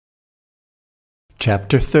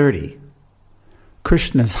Chapter 30.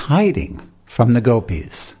 Krishna's hiding from the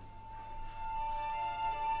gopis.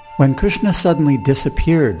 When Krishna suddenly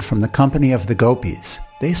disappeared from the company of the gopis,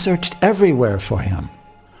 they searched everywhere for him.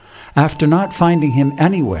 After not finding him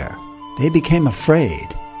anywhere, they became afraid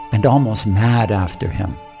and almost mad after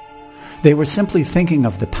him. They were simply thinking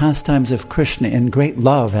of the pastimes of Krishna in great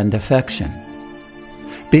love and affection.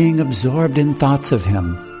 Being absorbed in thoughts of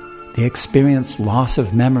him, they experienced loss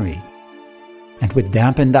of memory, and with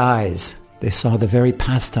dampened eyes, they saw the very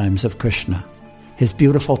pastimes of Krishna, his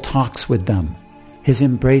beautiful talks with them, his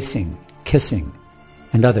embracing, kissing,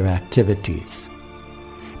 and other activities.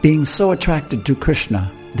 Being so attracted to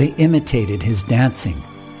Krishna, they imitated his dancing,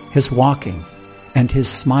 his walking, and his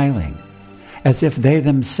smiling, as if they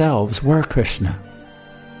themselves were Krishna.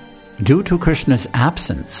 Due to Krishna's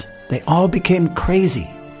absence, they all became crazy.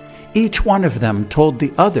 Each one of them told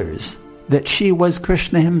the others that she was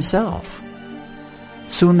Krishna himself.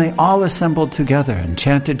 Soon they all assembled together and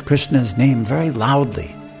chanted Krishna's name very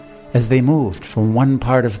loudly as they moved from one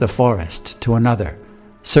part of the forest to another,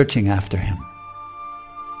 searching after him.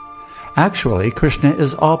 Actually, Krishna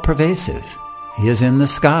is all-pervasive. He is in the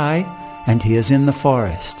sky, and he is in the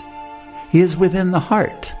forest. He is within the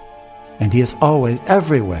heart, and he is always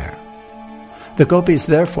everywhere. The gopis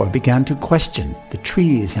therefore began to question the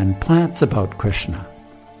trees and plants about Krishna.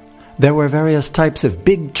 There were various types of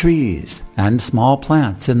big trees and small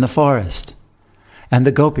plants in the forest, and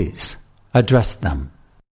the gopis addressed them.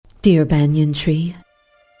 Dear banyan tree,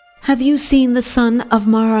 have you seen the son of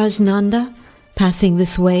Maharaj Nanda passing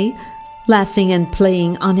this way, laughing and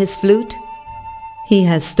playing on his flute? He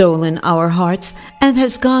has stolen our hearts and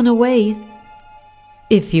has gone away.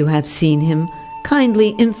 If you have seen him,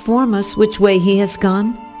 kindly inform us which way he has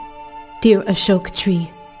gone. Dear Ashok tree,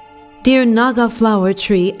 dear Naga flower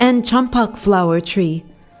tree and Champak flower tree,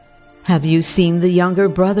 have you seen the younger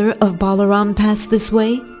brother of Balaram pass this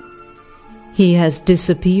way? He has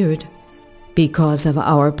disappeared because of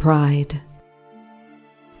our pride.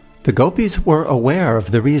 The gopis were aware of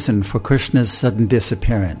the reason for Krishna's sudden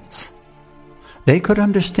disappearance. They could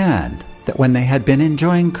understand that when they had been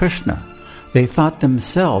enjoying Krishna, they thought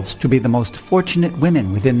themselves to be the most fortunate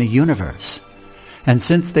women within the universe. And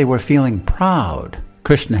since they were feeling proud,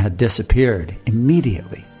 Krishna had disappeared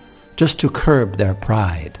immediately, just to curb their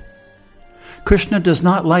pride. Krishna does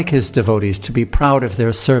not like his devotees to be proud of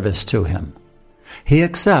their service to him. He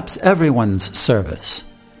accepts everyone's service,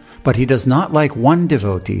 but he does not like one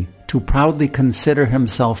devotee to proudly consider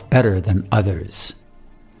himself better than others.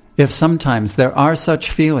 If sometimes there are such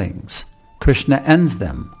feelings, Krishna ends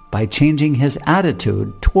them by changing his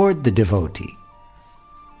attitude toward the devotee.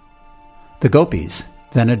 The gopis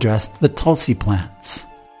then addressed the Tulsi plants.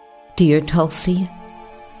 Dear Tulsi,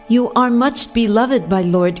 you are much beloved by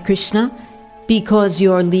Lord Krishna because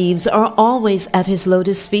your leaves are always at his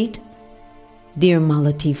lotus feet. Dear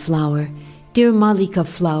Malati flower, dear Malika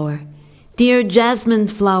flower, dear Jasmine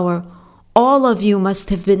flower, all of you must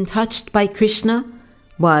have been touched by Krishna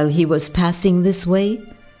while he was passing this way,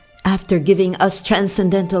 after giving us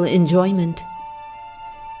transcendental enjoyment.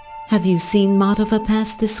 Have you seen Madhava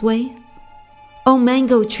pass this way? O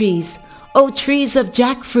mango trees, O trees of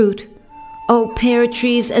jackfruit, O pear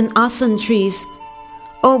trees and asan trees,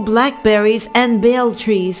 O blackberries and bale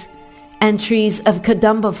trees, and trees of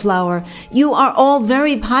kadamba flower, you are all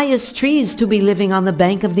very pious trees to be living on the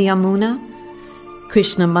bank of the Yamuna.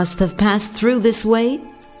 Krishna must have passed through this way.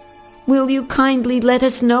 Will you kindly let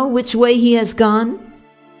us know which way he has gone?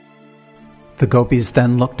 The gopis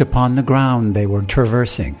then looked upon the ground they were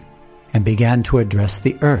traversing and began to address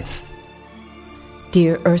the earth.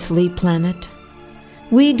 Dear earthly planet,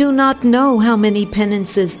 we do not know how many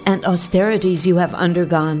penances and austerities you have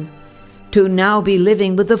undergone to now be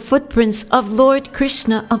living with the footprints of Lord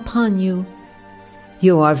Krishna upon you.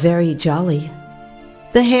 You are very jolly.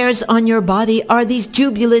 The hairs on your body are these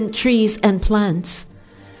jubilant trees and plants.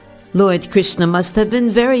 Lord Krishna must have been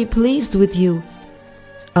very pleased with you.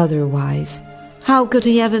 Otherwise, how could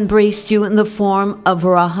he have embraced you in the form of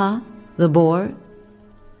Varaha, the boar?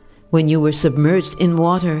 When you were submerged in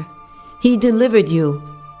water, he delivered you,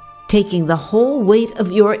 taking the whole weight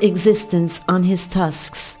of your existence on his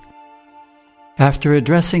tusks. After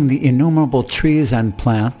addressing the innumerable trees and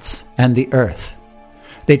plants and the earth,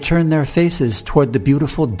 they turned their faces toward the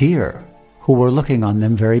beautiful deer, who were looking on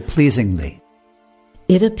them very pleasingly.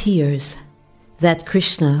 It appears that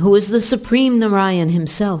Krishna, who is the Supreme Narayan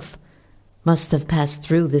himself, must have passed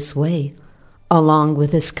through this way, along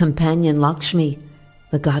with his companion Lakshmi,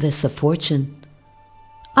 the goddess of fortune.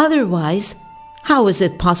 Otherwise, How is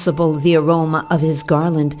it possible the aroma of his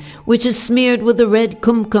garland, which is smeared with the red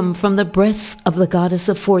kumkum from the breasts of the goddess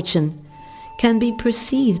of fortune, can be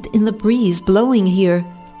perceived in the breeze blowing here?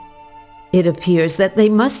 It appears that they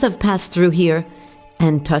must have passed through here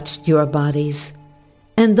and touched your bodies,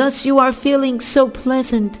 and thus you are feeling so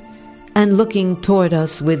pleasant and looking toward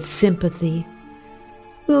us with sympathy.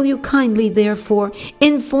 Will you kindly, therefore,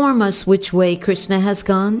 inform us which way Krishna has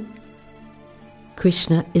gone?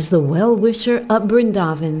 Krishna is the well-wisher of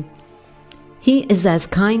Vrindavan. He is as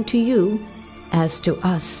kind to you as to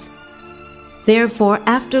us. Therefore,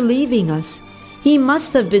 after leaving us, he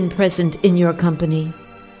must have been present in your company.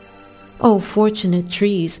 O fortunate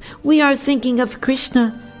trees, we are thinking of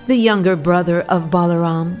Krishna, the younger brother of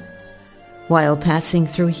Balaram. While passing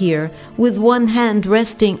through here, with one hand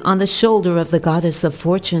resting on the shoulder of the goddess of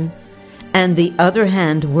fortune, and the other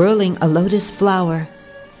hand whirling a lotus flower,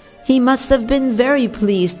 he must have been very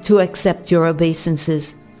pleased to accept your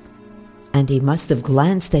obeisances, and he must have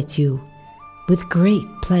glanced at you with great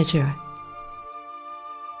pleasure.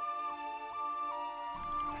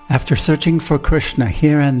 After searching for Krishna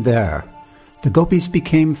here and there, the gopis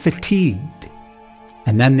became fatigued,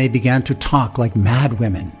 and then they began to talk like mad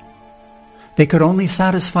women. They could only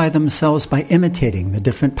satisfy themselves by imitating the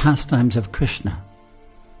different pastimes of Krishna.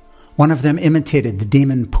 One of them imitated the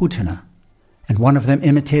demon Putana, and one of them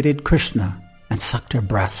imitated Krishna and sucked her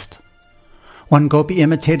breast. One gopi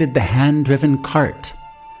imitated the hand-driven cart,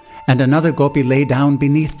 and another gopi lay down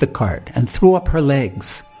beneath the cart and threw up her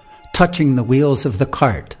legs, touching the wheels of the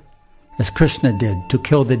cart, as Krishna did to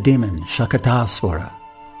kill the demon Shakatasura.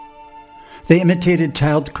 They imitated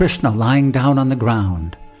child Krishna lying down on the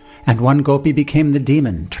ground, and one gopi became the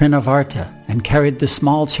demon Trinavarta and carried the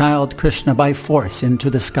small child Krishna by force into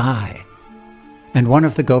the sky. And one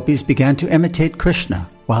of the gopis began to imitate Krishna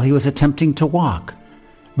while he was attempting to walk,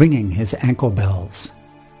 ringing his ankle bells.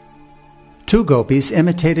 Two gopis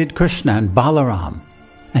imitated Krishna and Balaram,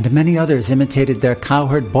 and many others imitated their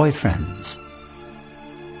cowherd boyfriends.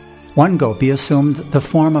 One gopi assumed the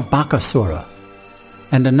form of Bakasura,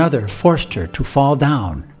 and another forced her to fall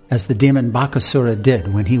down, as the demon Bakasura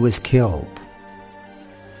did when he was killed.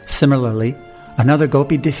 Similarly, another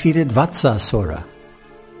gopi defeated Vatsasura.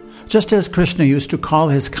 Just as Krishna used to call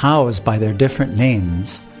his cows by their different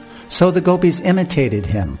names, so the gopis imitated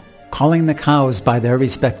him, calling the cows by their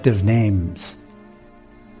respective names.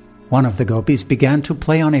 One of the gopis began to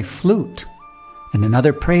play on a flute, and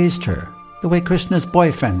another praised her, the way Krishna's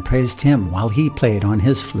boyfriend praised him while he played on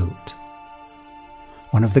his flute.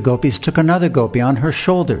 One of the gopis took another gopi on her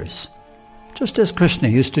shoulders, just as Krishna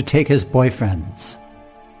used to take his boyfriends.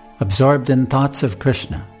 Absorbed in thoughts of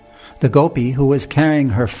Krishna, the gopi who was carrying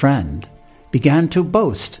her friend began to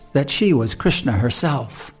boast that she was Krishna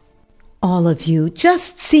herself. All of you,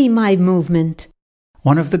 just see my movement.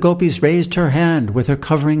 One of the gopis raised her hand with her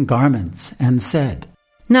covering garments and said,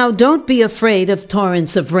 Now don't be afraid of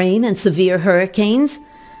torrents of rain and severe hurricanes.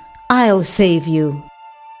 I'll save you.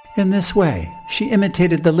 In this way, she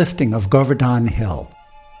imitated the lifting of Govardhan Hill.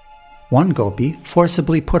 One gopi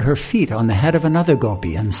forcibly put her feet on the head of another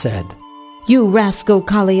gopi and said, You rascal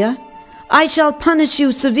Kaliya, I shall punish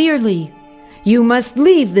you severely. You must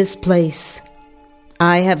leave this place.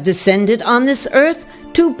 I have descended on this earth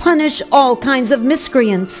to punish all kinds of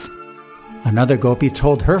miscreants. Another gopi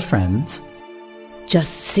told her friends,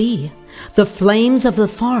 Just see, the flames of the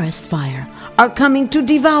forest fire are coming to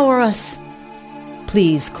devour us.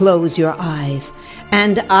 Please close your eyes,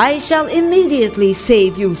 and I shall immediately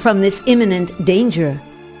save you from this imminent danger.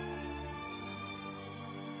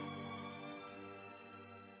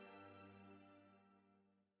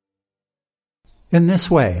 In this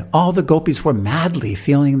way, all the gopis were madly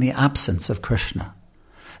feeling the absence of Krishna.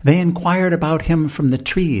 They inquired about him from the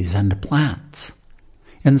trees and plants.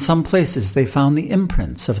 In some places they found the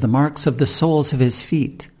imprints of the marks of the soles of his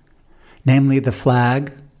feet, namely the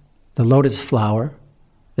flag, the lotus flower,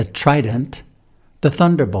 the trident, the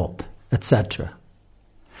thunderbolt, etc.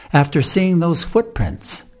 After seeing those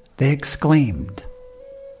footprints, they exclaimed,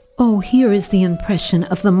 Oh, here is the impression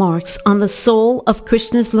of the marks on the sole of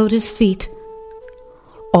Krishna's lotus feet.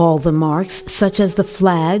 All the marks, such as the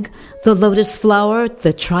flag, the lotus flower,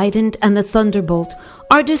 the trident, and the thunderbolt,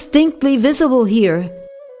 are distinctly visible here.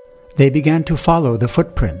 They began to follow the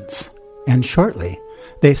footprints, and shortly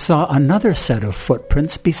they saw another set of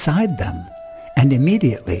footprints beside them, and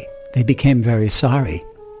immediately they became very sorry.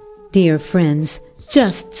 Dear friends,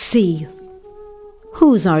 just see.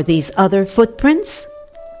 Whose are these other footprints?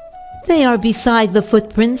 They are beside the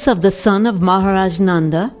footprints of the son of Maharaj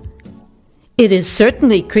Nanda. It is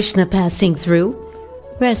certainly Krishna passing through,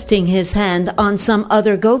 resting his hand on some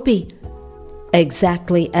other gopi.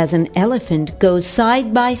 exactly as an elephant goes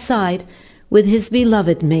side by side with his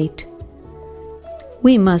beloved mate.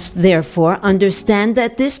 We must therefore understand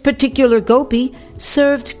that this particular gopi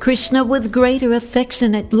served Krishna with greater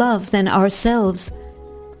affectionate love than ourselves.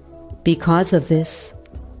 Because of this,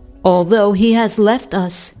 although he has left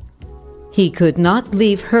us, he could not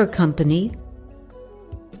leave her company.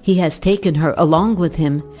 He has taken her along with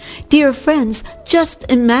him. Dear friends, just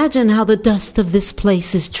imagine how the dust of this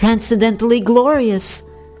place is transcendently glorious.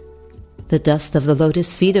 The dust of the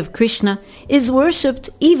lotus feet of Krishna is worshipped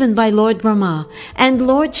even by Lord Brahma and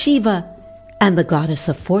Lord Shiva and the goddess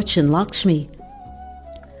of fortune Lakshmi.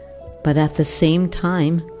 But at the same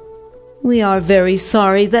time, we are very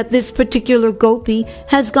sorry that this particular gopi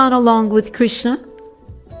has gone along with Krishna,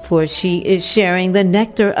 for she is sharing the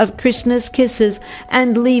nectar of Krishna's kisses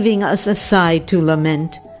and leaving us aside to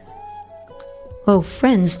lament. Oh,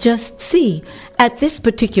 friends, just see, at this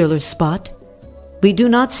particular spot, we do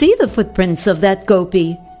not see the footprints of that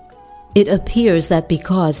gopi. It appears that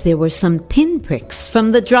because there were some pinpricks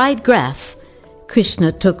from the dried grass,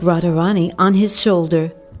 Krishna took Radharani on his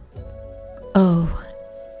shoulder. Oh,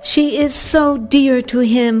 she is so dear to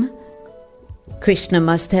him. Krishna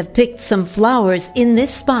must have picked some flowers in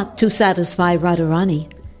this spot to satisfy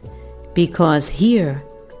Radharani, because here,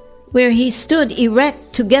 where he stood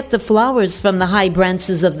erect to get the flowers from the high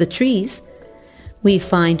branches of the trees, we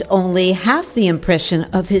find only half the impression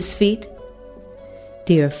of his feet.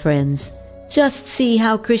 Dear friends, just see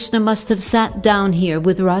how Krishna must have sat down here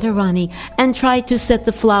with Radharani and tried to set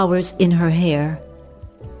the flowers in her hair.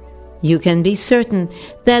 You can be certain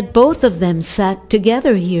that both of them sat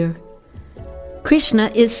together here.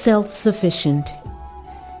 Krishna is self-sufficient.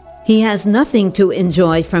 He has nothing to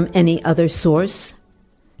enjoy from any other source.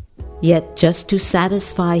 Yet just to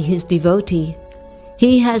satisfy his devotee,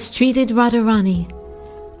 he has treated Radharani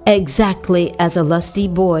exactly as a lusty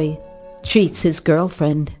boy treats his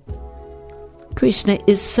girlfriend. Krishna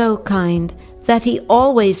is so kind that he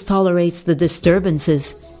always tolerates the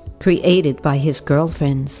disturbances created by his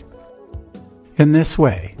girlfriends. In this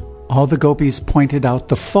way, all the gopis pointed out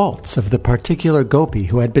the faults of the particular gopi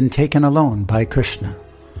who had been taken alone by Krishna.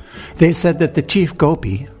 They said that the chief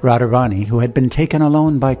gopi, Radharani, who had been taken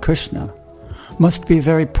alone by Krishna, must be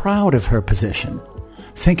very proud of her position,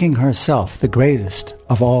 thinking herself the greatest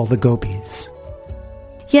of all the gopis.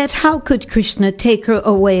 Yet how could Krishna take her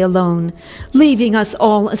away alone, leaving us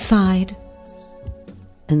all aside?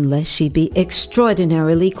 Unless she be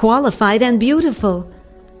extraordinarily qualified and beautiful.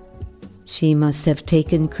 She must have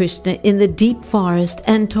taken Krishna in the deep forest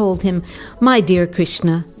and told him, "My dear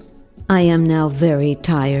Krishna, I am now very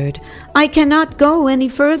tired. I cannot go any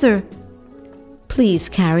further. Please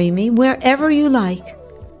carry me wherever you like."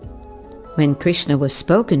 When Krishna was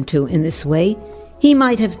spoken to in this way, he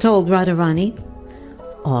might have told Radharani,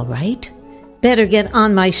 "All right, better get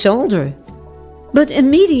on my shoulder." But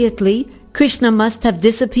immediately Krishna must have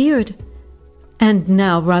disappeared, and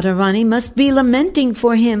now Radharani must be lamenting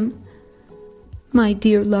for him. "My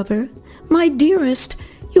dear lover, my dearest,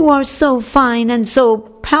 you are so fine and so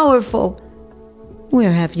powerful.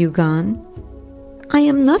 Where have you gone? I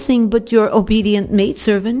am nothing but your obedient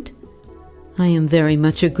maidservant. I am very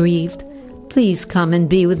much aggrieved. Please come and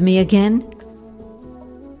be with me again."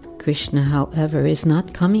 Krishna, however, is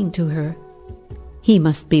not coming to her. He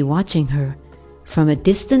must be watching her from a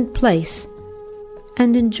distant place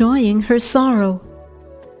and enjoying her sorrow.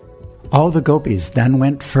 All the gopis then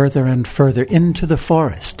went further and further into the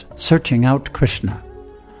forest, searching out Krishna.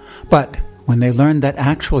 But when they learned that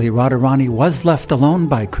actually Radharani was left alone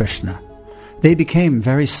by Krishna, they became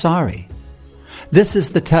very sorry. This is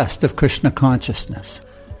the test of Krishna consciousness.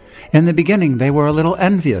 In the beginning, they were a little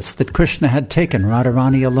envious that Krishna had taken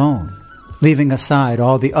Radharani alone, leaving aside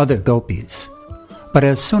all the other gopis. But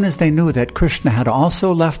as soon as they knew that Krishna had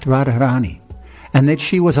also left Radharani, and that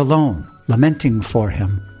she was alone, lamenting for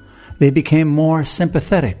him, they became more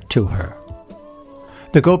sympathetic to her.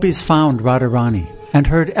 The gopis found Radharani and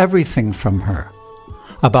heard everything from her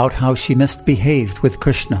about how she misbehaved with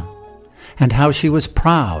Krishna, and how she was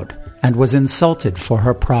proud and was insulted for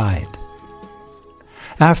her pride.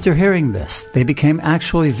 After hearing this, they became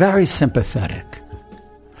actually very sympathetic.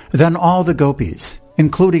 Then all the gopis,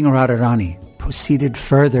 including Radharani, proceeded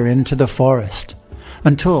further into the forest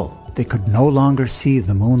until they could no longer see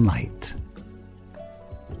the moonlight.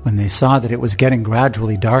 When they saw that it was getting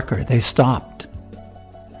gradually darker, they stopped.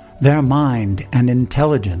 Their mind and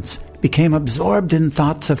intelligence became absorbed in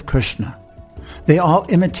thoughts of Krishna. They all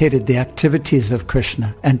imitated the activities of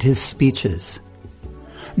Krishna and his speeches.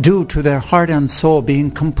 Due to their heart and soul being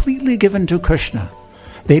completely given to Krishna,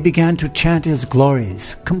 They began to chant his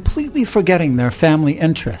glories, completely forgetting their family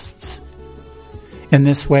interests. In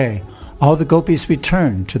this way, all the gopis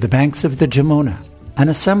returned to the banks of the Jamuna and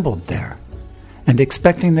assembled there, and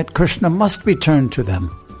expecting that Krishna must return to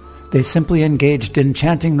them, they simply engaged in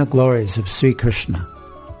chanting the glories of Sri Krishna.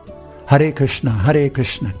 Hare Krishna,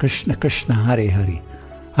 Krishna Krishna, Hare Hare,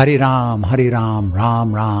 Hare Ram,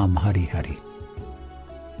 Ram Ram, Hare Hare.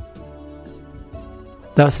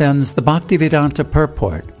 Thus ends the Bhaktivedanta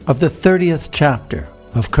purport of the 30th chapter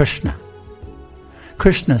of Krishna.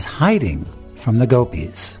 Krishna's hiding from the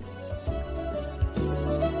gopis.